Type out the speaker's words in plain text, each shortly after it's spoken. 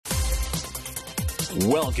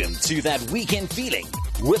Welcome to That Weekend Feeling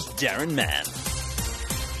with Daron Mann.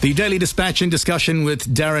 The Daily Dispatch in discussion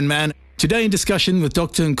with Daron Mann. Today in discussion with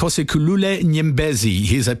Dr Nkosikhulule Nyembezi.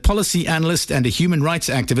 He's a policy analyst and a human rights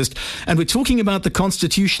activist, and we're talking about the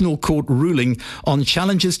Constitutional Court ruling on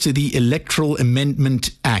challenges to the Electoral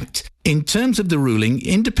Amendment Act. In terms of the ruling,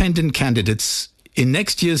 independent candidates in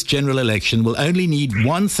next year's general election will only need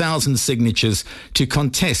 1,000 signatures to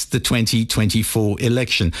contest the 2024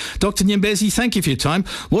 election. Dr Nyembezi, thank you for your time.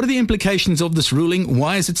 What are the implications of this ruling?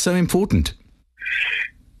 Why is it so important?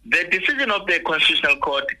 The decision of the Constitutional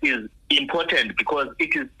Court is important because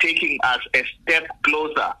it is taking us a step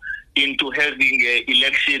closer into having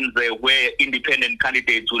elections where independent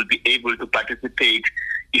candidates will be able to participate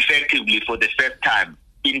effectively for the first time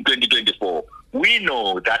in 2024. We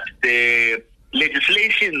know that the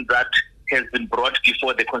legislation that has been brought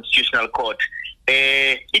before the Constitutional Court,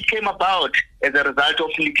 it came about as a result of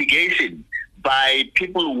litigation by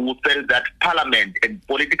people who felt that Parliament and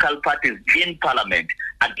political parties in Parliament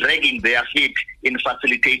are dragging their feet in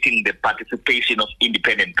facilitating the participation of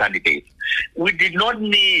independent candidates. We did not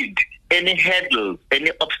need any hurdles,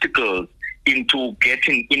 any obstacles into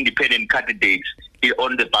getting independent candidates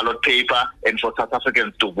on the ballot paper and for South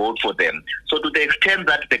Africans to vote for them. So to the extent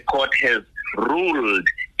that the court has ruled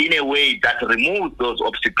in a way that removes those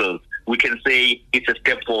obstacles, we can say it's a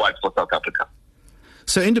step forward for South Africa.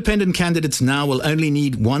 So independent candidates now will only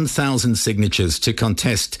need 1,000 signatures to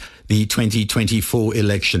contest the 2024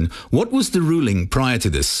 election. What was the ruling prior to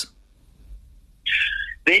this?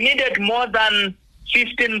 They needed more than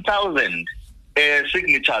 15,000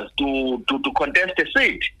 signatures to contest a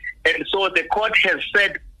seat. And so the court has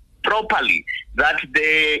said properly that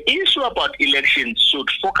the issue about elections should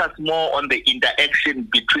focus more on the interaction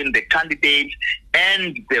between the candidates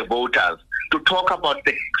and the voters, to talk about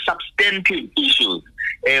the substantive issues.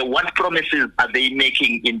 What promises are they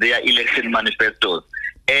making in their election manifestos?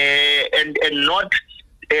 And not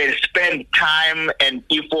spend time and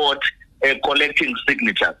effort collecting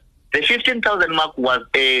signatures. The 15,000 mark was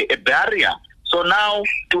a barrier. So now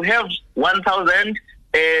to have 1,000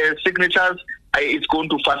 signatures is going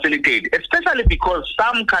to facilitate, especially because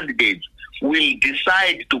some candidates will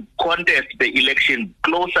decide to contest the election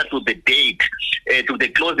closer to the date, to the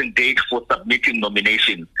closing date for submitting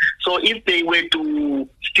nominations. So if they were to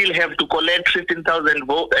still have to collect 15,000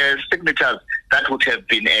 signatures, that would have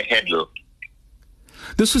been a hurdle.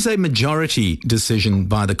 This was a majority decision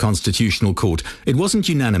by the Constitutional Court. It wasn't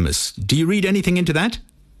unanimous. Do you read anything into that?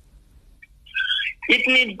 It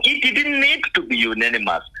didn't need to be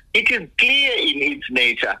unanimous. It is clear in its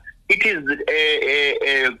nature. It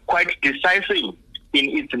is quite decisive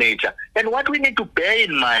in its nature. And what we need to bear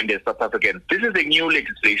in mind as South Africans, this is a new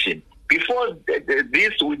legislation. Before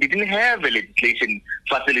this, we didn't have a legislation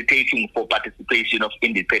facilitating for participation of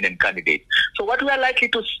independent candidates. So what we are likely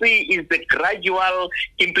to see is the gradual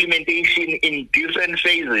implementation in different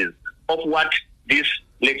phases of what this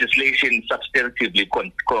legislation substantively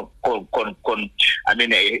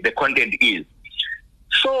the content is.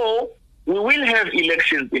 So we will have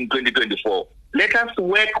elections in 2024. Let us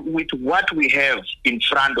work with what we have in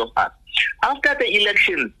front of us. After the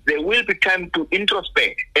elections, there will be time to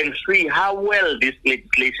introspect and see how well this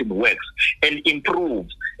legislation works and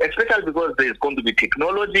improves, especially because there's going to be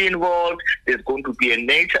technology involved, there's going to be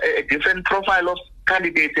a different profile of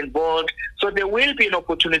candidates involved. So there will be an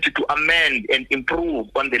opportunity to amend and improve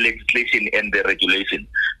on the legislation and the regulation.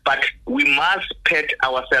 But we must pat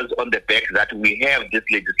ourselves on the back that we have this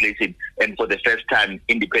legislation, and for the first time,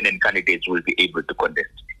 independent candidates will be able to contest.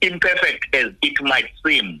 Imperfect as it might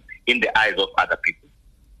seem in the eyes of other people.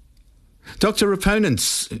 Dr.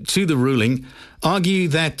 Opponents to the ruling argue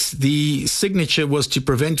that the signature was to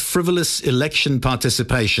prevent frivolous election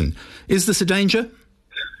participation. Is this a danger?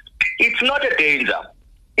 It's not a danger.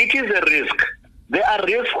 It is a risk. There are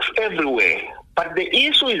risks everywhere. But the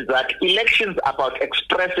issue is that elections are about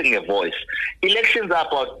expressing a voice. Elections are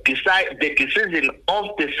about the decision of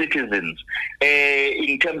the citizens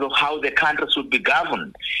in terms of how the country should be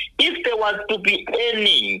governed. If there was to be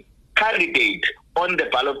any candidate on the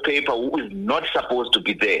ballot paper who is not supposed to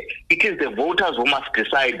be there, it is the voters who must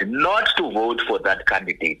decide not to vote for that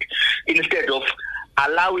candidate, instead of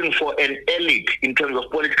allowing for an elite in terms of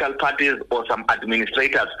political parties or some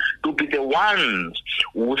administrators to be the ones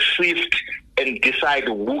who sift and decide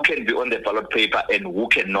who can be on the ballot paper and who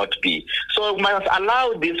cannot be. So we must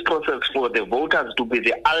allow this process for the voters to be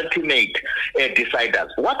the ultimate deciders.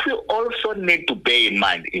 What we also need to bear in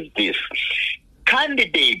mind is this.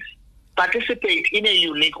 Candidates participate in a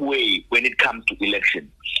unique way when it comes to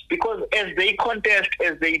election. Because as they contest,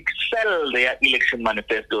 as they sell their election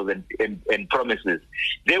manifestos and promises,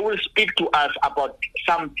 they will speak to us about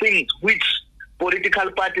some things which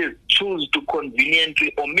political parties choose to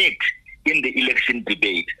conveniently omit in the election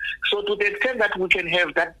debate. So to the extent that we can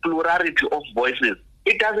have that plurality of voices,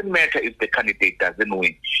 it doesn't matter if the candidate doesn't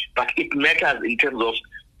win, but it matters in terms of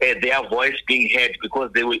their voice being heard,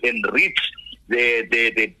 because they will enrich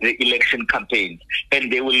the election campaigns,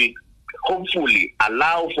 and they will hopefully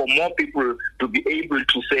allow for more people to be able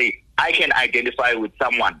to say, I can identify with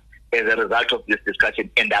someone as a result of this discussion,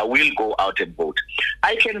 and I will go out and vote.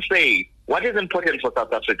 I can say what is important for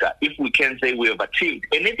South Africa, if we can say we have achieved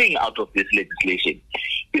anything out of this legislation,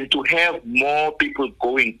 is to have more people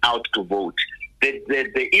going out to vote.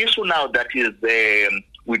 The issue now that is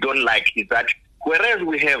we don't like is that whereas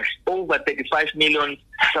we have over 35 million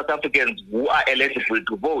South Africans who are eligible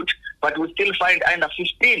to vote, but we still find under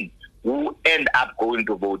 15 who end up going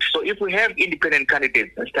to vote. So if we have independent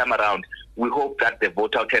candidates this time around, we hope that the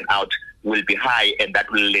voter turnout will be high, and that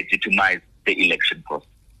will legitimize the election process.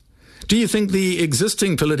 Do you think the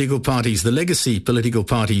existing political parties, the legacy political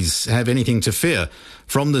parties, have anything to fear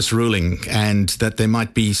from this ruling, and that there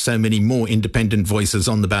might be so many more independent voices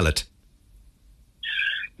on the ballot?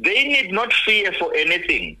 They need not fear for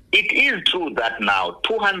anything. It is true that now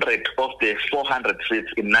 200 of the 400 seats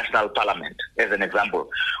in National Parliament, as an example,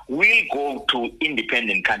 will go to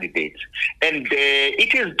independent candidates. And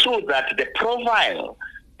it is true that the profile,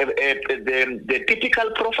 the typical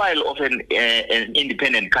profile of an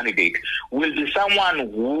independent candidate will be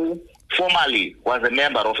someone who formerly was a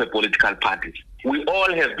member of a political party. We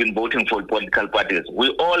all have been voting for political parties. We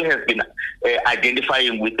all have been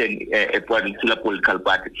identifying with a particular political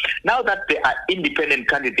party. Now that there are independent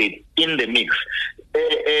candidates in the mix,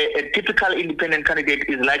 a typical independent candidate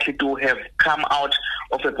is likely to have come out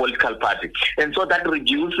of a political party. And so that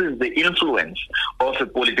reduces the influence of a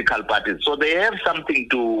political party. So they have something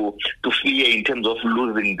to fear in terms of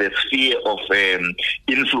losing the sphere of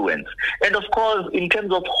influence. And of course, in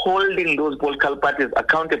terms of holding those political parties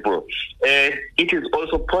accountable, it is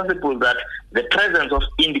also possible that the presence of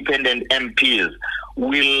independent MPs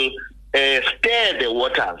will stir the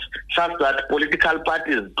waters, such that political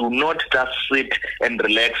parties do not just sit and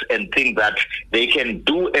relax and think that they can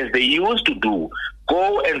do as they used to do.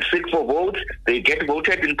 Go and seek for votes, they get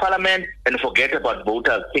voted in parliament, and forget about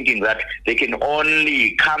voters, thinking that they can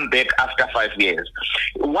only come back after 5 years.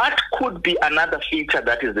 What could be another feature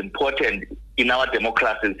that is important in our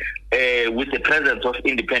democracy with the presence of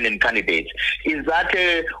independent candidates is that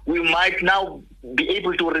we might now be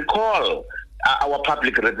able to recall our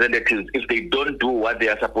public representatives if they don't do what they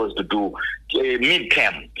are supposed to do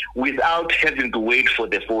mid-term without having to wait for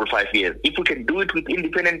the full 5 years. If we can do it with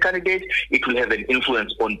independent candidates, it will have an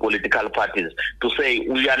influence on political parties to say,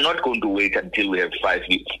 we are not going to wait until we have 5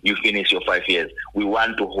 years. You finish your 5 years. We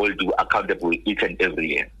want to hold you accountable each and every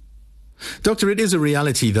year. Doctor, it is a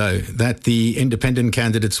reality, though, that the independent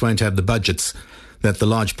candidates won't have the budgets that the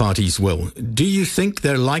large parties will. Do you think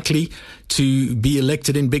they're likely to be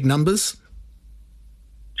elected in big numbers?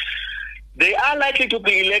 They are likely to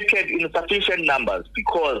be elected in sufficient numbers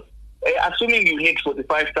because, assuming you need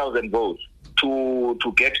 45,000 votes to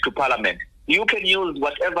get to parliament, you can use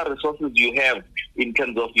whatever resources you have in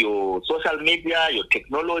terms of your social media, your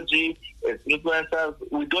technology, as influencers.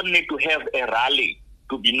 We don't need to have a rally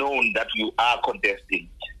to be known that you are contesting.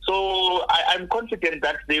 So I'm confident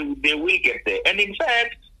that they will get there. And in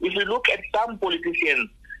fact, if you look at some politicians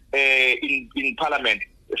in parliament,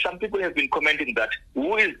 some people have been commenting that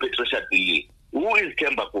who is Patricia Billy, who is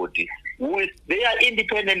Kemba Koti, they are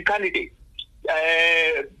independent candidates.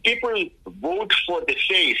 People vote for the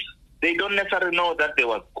face. They don't necessarily know that there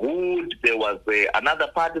was good, there was another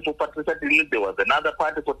party for Patricia Billy, there was another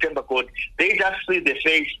party for Kemba Koti. They just see the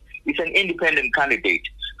face. It's an independent candidate.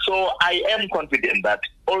 So I am confident that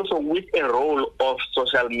also with a role of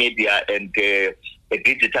social media and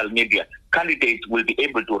digital media, candidates will be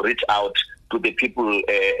able to reach out to the people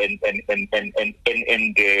and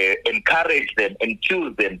encourage them and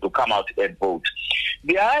choose them to come out and vote.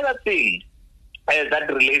 The other thing that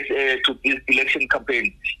relates to this election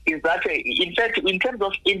campaign is that, in fact, in terms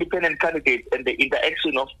of independent candidates and the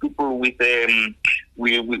interaction of people with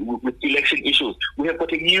election issues, we have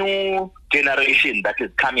got a new generation that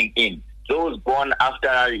is coming in. Those born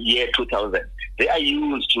after year 2000, they are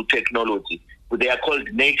used to technology. They are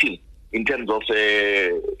called native in terms of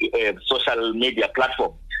social media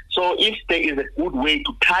platform. So if there is a good way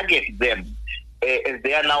to target them, as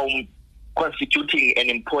they are now constituting an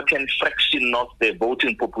important fraction of the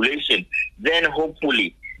voting population, then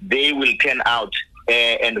hopefully they will turn out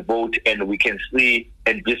and vote, and we can see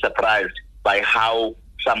and be surprised by how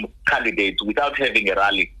some candidates, without having a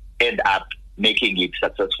rally, end up making it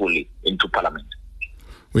successfully into Parliament.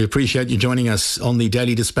 We appreciate you joining us on the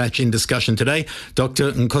Daily Dispatch in discussion today.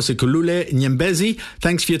 Dr Nkosikhulule Nyembezi,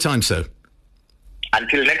 thanks for your time, sir.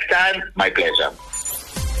 Until next time, my pleasure.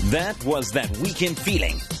 That was That Weekend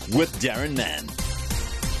Feeling with Daron Mann.